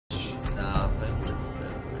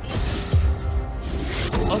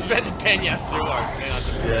was about to ban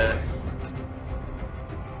Yasuo. Yeah.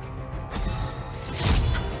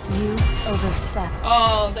 You overstepped.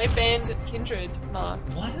 Oh, they banned Kindred, Mark.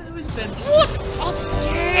 Why do they always ban? What?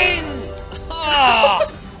 Again?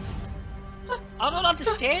 Oh. I don't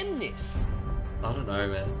understand this. I don't know,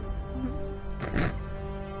 man.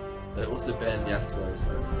 They also banned Yasuo, so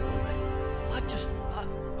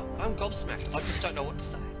I'm gobsmacked. I just don't know what to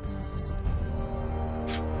say.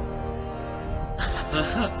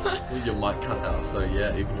 well, your mic cut out, so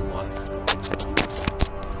yeah, even your mic's fine.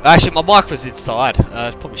 Actually, my mic was inside.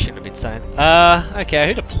 Probably shouldn't have been saying. Okay,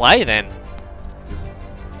 who to play then?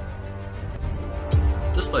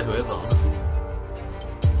 Just play whoever, honestly.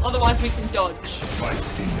 Otherwise we can dodge. My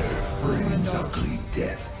stinger brings ugly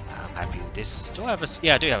death. I'm happy with this. Do I have a...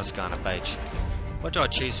 Yeah, I do have a Skarner page. What do I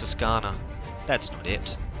choose for Skarner? That's not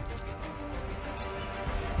it.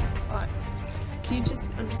 Alright. Can you just...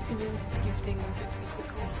 I'm just gonna give thing a quick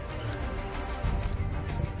call.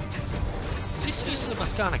 Is this using my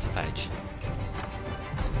Skarner page?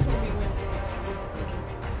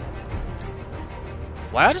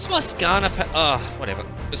 Why does my Skarner oh, whatever.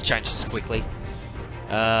 Let's change this quickly.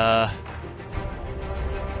 Do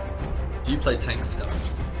you play tank Scar?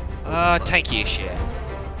 Tanky-ish, yeah.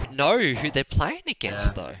 Know who they're playing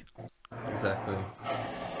against, though. Exactly.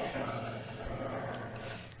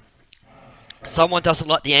 Someone doesn't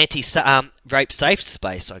like the anti-rape safe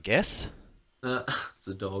space, I guess. It's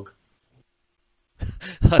a dog.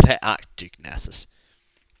 Oh, they are tankiness.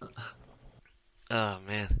 Oh,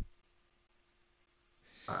 man.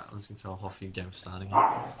 Alright, I'm just gonna tell Hoffy game starting.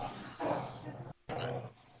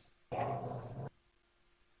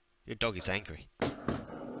 Your dog is angry.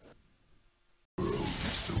 30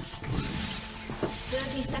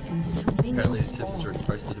 seconds until Apparently minions the tips is already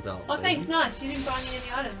posted about. Oh, thanks, nice. You didn't buy me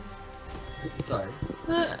any items. Sorry.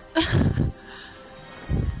 I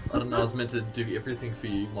don't know, I was meant to do everything for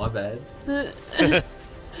you, my bad. The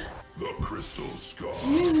crystal scar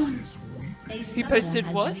is weeping. You posted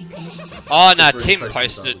what? Oh, no, Super Tim impressive,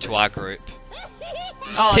 posted it to our group.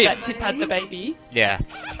 Oh, Tim. that Tip had the baby? Yeah.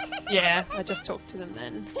 Yeah, I just talked to them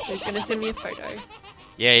then. So he's gonna send me a photo.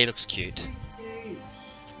 Yeah, he looks cute.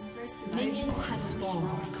 Minions have spawned.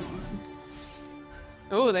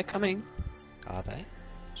 Oh, they're coming. Are they?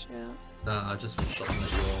 Yeah. Nah, I just was looking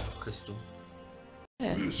at your crystal.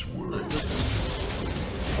 Yeah. This world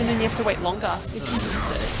And then you have to wait longer if you use it.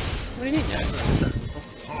 What do you mean? Yeah,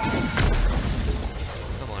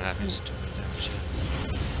 Someone happens to do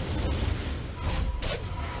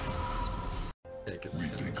get this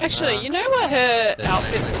guy. Actually, you know what her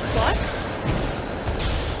outfit looks like?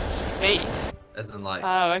 Me. As in like,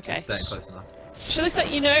 Oh, okay. just staying close enough. She looks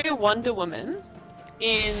like, you know, Wonder Woman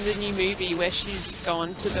in the new movie where she's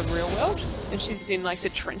gone to the real world and she's in like the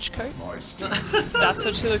trench coat. my stinger. That's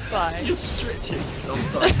what she looks like. You're stretching. I'm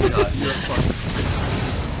sorry, sweetheart, you're fine.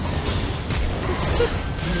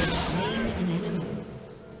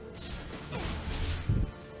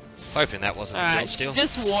 Hoping that wasn't Alright, still. she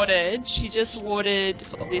just watered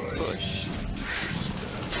this bush.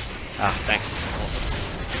 Ah, thanks. Awesome.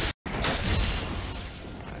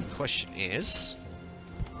 Question is...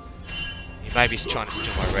 He maybe is trying to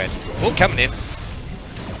steal my red. Oh, coming in! Can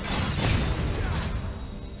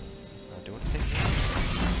I do anything?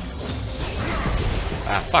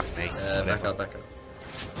 Ah, fuck me. Back up, back up.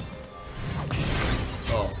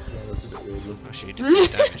 Oh, yeah, that's a bit weird. Look. Actually, he did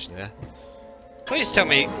some damage there. Please tell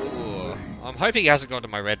me... Ooh, I'm hoping he hasn't gone to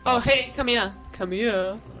my red Oh, bar. hey, come here. Come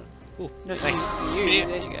here. Ooh, No, thanks. you.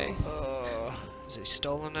 There you go. Has he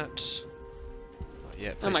stolen it? Oh,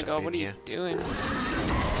 yeah, Oh my please don't god, be what in are you here. doing?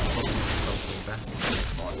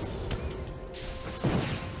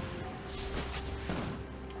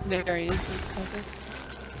 There he is, he's covered.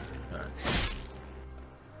 Alright.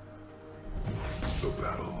 The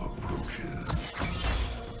battle approaches.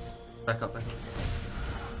 Back up, back up.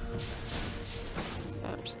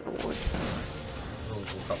 I'm just gonna ward. We'll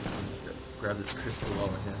walk up and grab this crystal while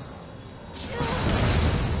we're here.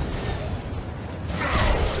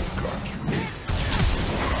 I've got you.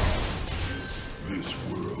 This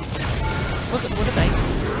world. What are they?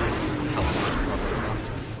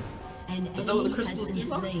 Is that what the crystals do,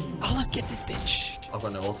 Mark? Oh look, get this bitch. I've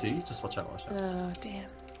got no ulti, just watch out, watch out. Oh, damn.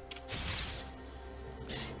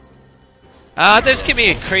 Just give me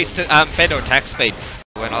increased better attack speed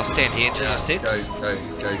when I'll stand here until I sit. Go,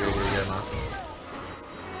 Mark.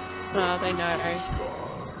 Oh, they know.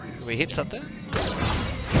 Can we hit something?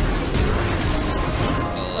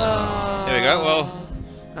 Oh. There we go, well,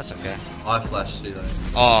 that's okay. I flashed too though.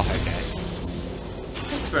 Oh, okay.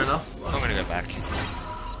 That's fair enough. I'm gonna go back.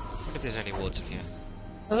 What if there's any wards in here?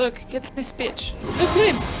 Oh, look, get this bitch. Look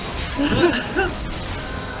at him.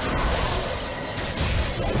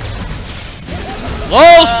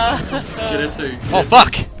 LOL! Get it too. Oh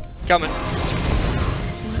fuck! Coming.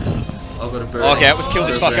 I've got a burn. Okay, let's kill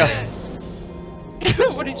this fucker.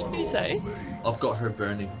 What did you say? I've got her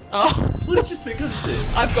burning. Oh, What did you think I said?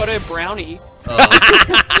 I've got a brownie.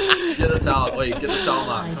 Get the towel. Wait, get the towel,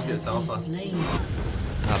 Mark. Come get the towel fast.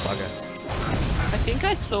 Oh bugger. I think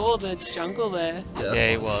I saw the jungle there. Yeah, Yeah,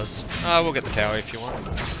 he fine. was. Oh, we'll get the tower if you want.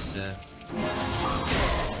 Yeah.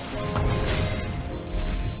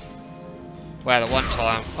 Wow, the one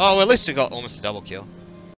time. Oh, well, at least we got almost a double kill.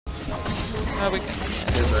 Oh, we can.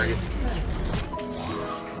 Get dragon.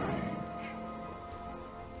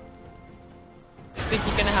 I think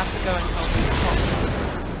you're gonna have to go and help.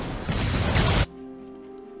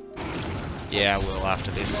 Yeah, I will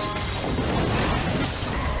after this.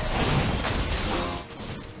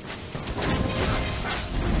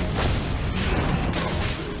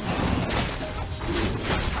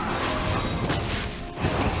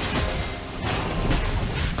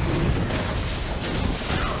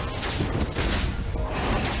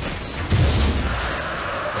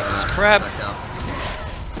 Crab. Back out.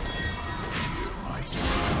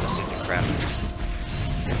 Let's hit the crab.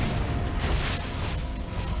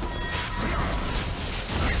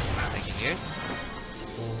 Thanking you.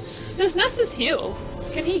 Does Nessus heal?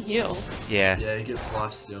 Can he heal? Yeah. Yeah, he gets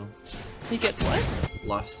life steal. He gets what?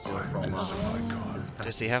 Life steal from his pack.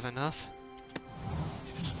 Does he have enough?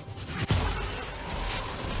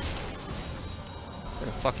 Where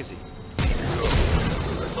the fuck is he?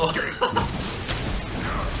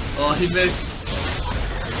 Oh, he missed.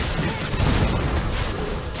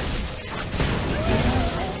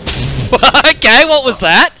 Okay, what was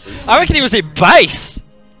that? I reckon he was in base.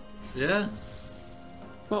 Yeah.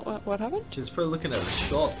 What happened? He's probably looking at the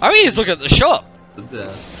shop. I reckon he's looking at the shop. There.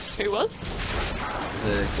 Who was?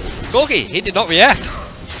 There. Gorky, he did not react.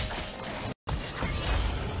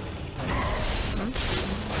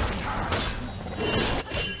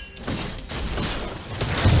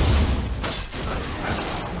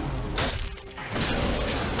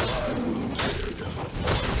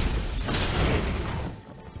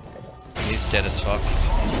 He's dead as fuck.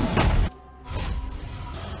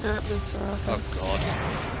 Alright, this Oh god.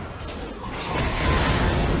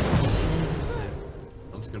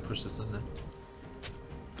 I'm just gonna push this in there.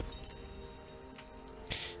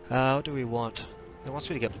 What do we want? It wants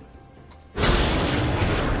me to get.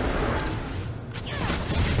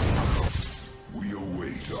 We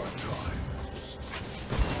await our time.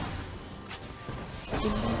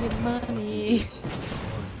 Give me your money.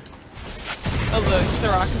 Oh look,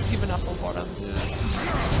 Soraka's given up on bottom. Yeah.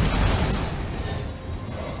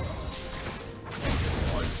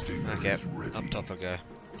 My stinger Okay, is ready. up top I go.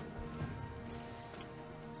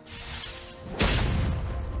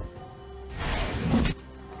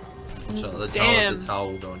 So the Damn.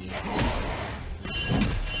 towel will go on you. I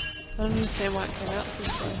don't understand why it came out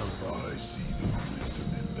this way. I see the wisdom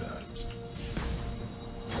in that.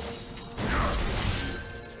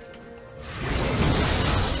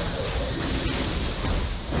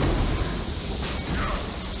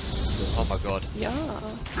 Oh my god. Yeah.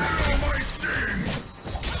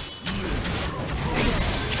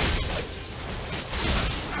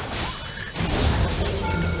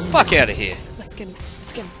 Fuck out of here. Let's get him.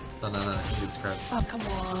 Let's get him. No, he gets crab. Oh, come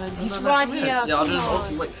on. He's No, right come here. Yeah, I'll come do an on.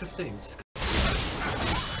 ulti, wait 15. Just...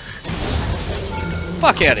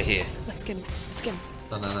 Fuck out of here. Let's get him. Let's get him.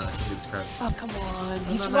 No, he gets crab. Oh, come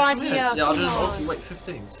on. He's No, right come here. Yeah, I'll come do an on. ulti, wait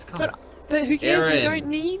 15. Just come. But who cares? We Aaron. don't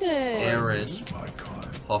need it. Aaron. My kind.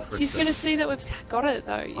 Hoff He's gonna see that we've got it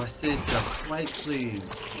though. I said just wait,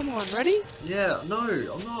 please. Come on, ready? Yeah, no, I'm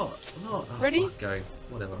not. Oh, Ready? Fuck, go.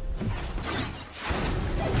 Whatever.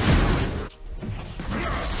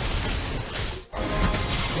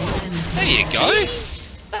 There you go.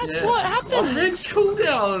 That's Yeah. what I had happens.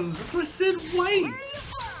 cooldowns. That's why I said wait.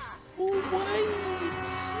 Wait.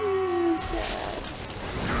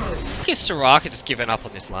 Look at Soraka just giving up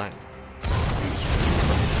on this lane.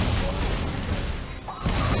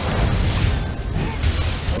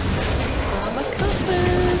 I'm a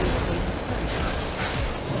comfort.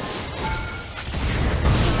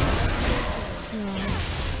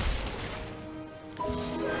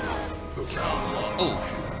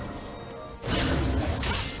 Oh.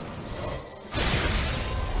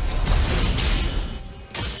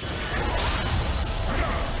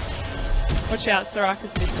 Watch out,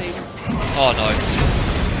 Soraka's missing. Oh no.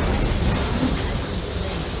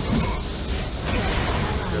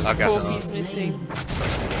 Okay. Corky's missing.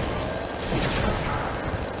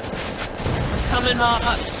 Coming, Mark.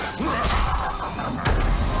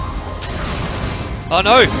 Oh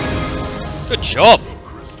no! Good job!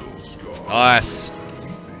 Nice.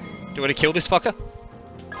 Do you want to kill this fucker?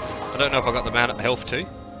 I don't know if I got the man at health too.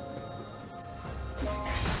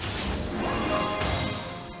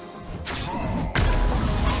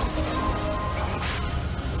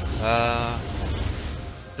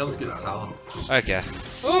 Comes get sour. Okay.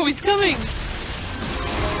 Oh, he's coming!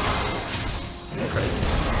 Crazy.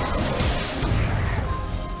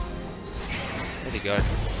 Where'd he go?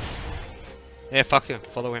 Yeah, fuck him.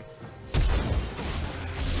 Follow him.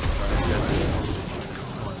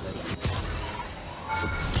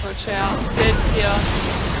 Watch out. Dead's here.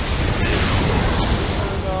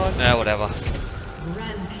 Oh god. Nah, whatever.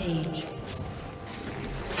 Rampage.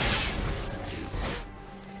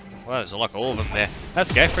 Well, there's like all of them there.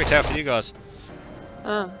 That's okay. Free tower for you guys.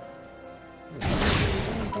 Oh.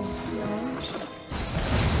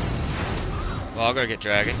 Well, I'll go get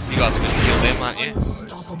Dragon. You guys are gonna kill them, aren't you?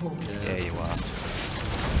 Unstoppable. Yeah, you are.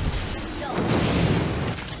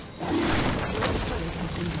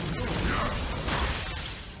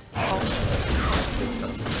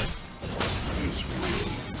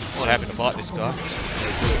 What happened to fight this guy?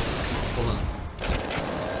 Hold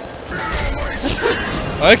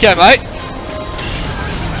on. Okay, mate.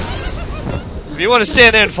 If you want to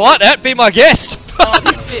stand there and fight that, be my guest. Oh,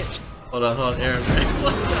 this bitch. Hold on, Aaron.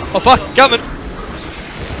 Oh fuck, coming.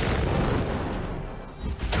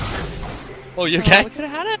 Oh, you okay? Oh, we could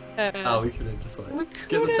have had it. Oh, we could have just like. We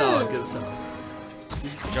Get the tower, could've. get the tower.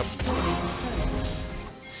 Jump.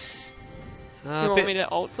 You want me to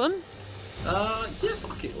ult them? Yeah,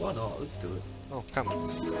 fuck it, why not? Let's do it. Oh, come on.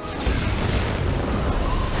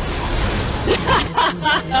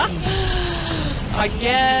 I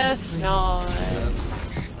guess not.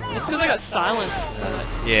 It's because I got silenced.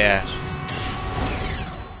 Yeah.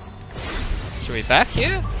 Should we back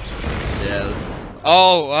here? Yeah, let's go.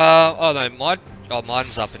 Oh no,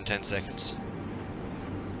 mine's up in 10 seconds.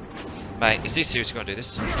 Mate, is he seriously gonna do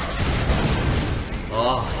this?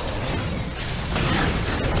 Oh.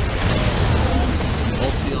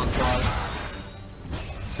 Ulti on 5.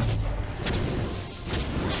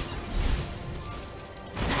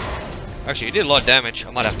 Actually, he did a lot of damage.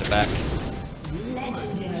 I might have to back.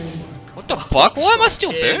 Legendary. What the fuck? Why am I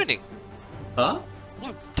still Yeah. burning? Huh?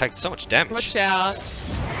 I take so much damage. Watch out.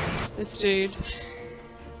 This dude.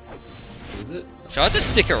 Is it? Should I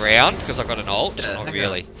just stick around because I got an ult? Yeah, Not hang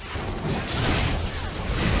really.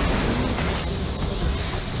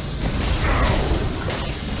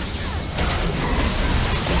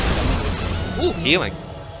 Ooh, healing.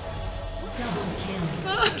 Double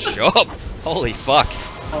kill. Good job. Holy fuck.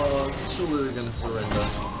 Oh, surely they're gonna surrender.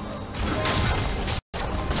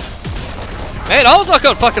 Man, I was like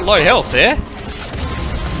on fucking low health there.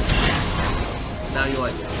 Now you're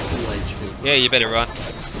like full HP. Yeah, you better run.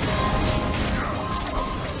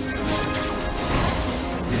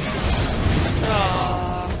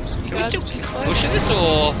 Oh, Can we still keep pushing this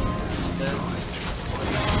or?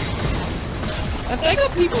 Have they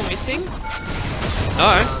got people missing?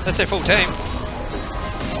 No, that's their full team.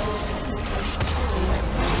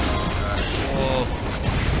 Oh.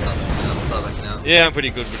 Start back now. Yeah, I'm pretty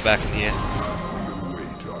good with back in the air. Wait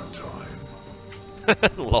our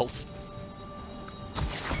time. Lols.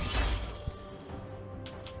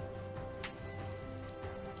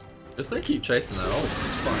 If they keep chasing that ult, it's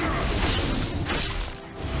fine.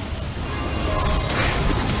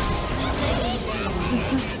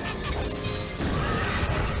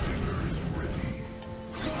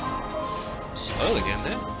 Slow again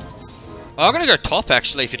there. Oh, I'm gonna go top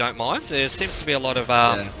actually, if you don't mind. There seems to be a lot of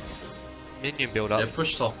Yeah. minion build up. Yeah,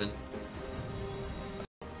 push top in.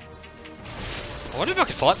 I wonder if I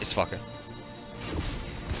can fight this fucker.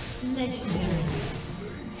 Legendary.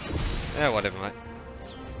 Yeah, whatever, mate.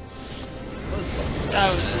 That was fun.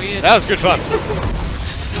 That was weird. That was good fun.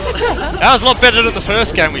 That was a lot better than the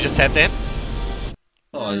first game we just had then.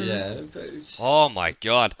 Oh yeah, but it's just Oh my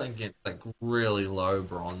god. thinking like really low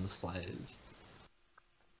bronze players.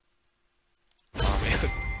 Oh man,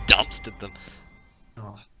 dumpstered them.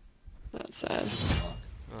 Oh, That's sad. fuck.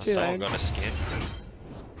 Oh, Too someone low. got a skin.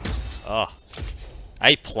 Oh.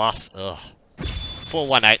 A plus, ugh.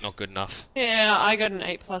 418 not good enough. Yeah, I got an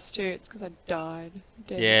 8+ too. It's because I died.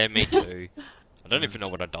 Dead. Yeah, me too. I don't even know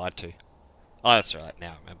what I died to. Oh, that's right,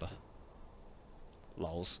 now I remember.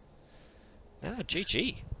 Lols. Ah,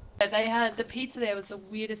 GG. They had the pizza there was the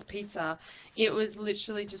weirdest pizza. It was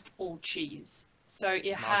literally just all cheese. So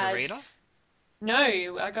it had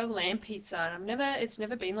no. I got a lamb pizza, and it's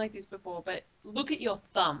never been like this before. But look at your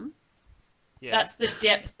thumb, Yeah. That's the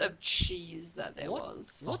depth of cheese that there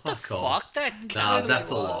was. What Oh the my God. fuck? That Nah, totally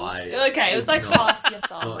that's a was. lie. Okay, it was It's like not. half your No,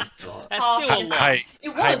 thumb. it's not. That's Half still a your lot. Hey, It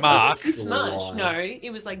was. Hey, It Mark. was this Still a much. lie. No, it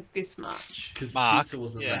was like this much. Because Mark, pizza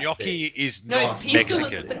wasn't yeah. that Gnocchi big. is No, not pizza Mexican.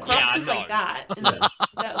 was the crust Yeah, I was like know. that, and Yeah.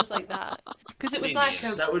 that was like that. Because it was It's like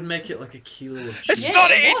Indian. a. That would make it like a kilo of It's cheese. Yeah,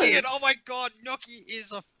 not it Indian! was. Oh my god, gnocchi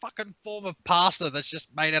is a fucking form of pasta that's just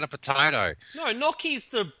made out of potato. No, gnocchi's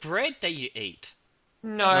the bread that you eat.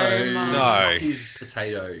 No, No, Mark. No. Gnocchi's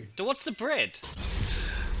potato. So what's the bread?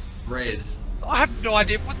 Bread. I have no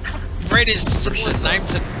idea what bread is similar name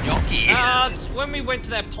to gnocchi. It's when we went to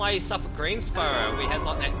that place up at Greensboro, we had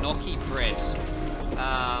like that gnocchi bread.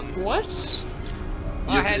 What?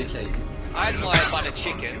 You I have to had educate you. I had my butter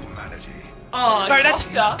chicken. Oh, No, that's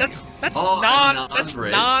kofta. that's Oh, naan. naan That's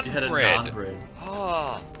bread. naan You had a bread. naan bread.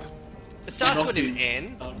 Oh, it starts with an Gnocchi.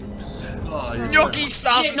 N. Oh, you're Gnocchi right.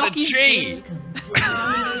 starts Yeah, with a gnocchi's G. Welcome to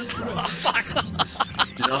Skarner the Predator. Oh fuck!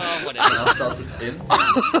 Did I whatever. start with M?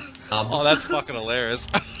 Oh, that's fucking hilarious.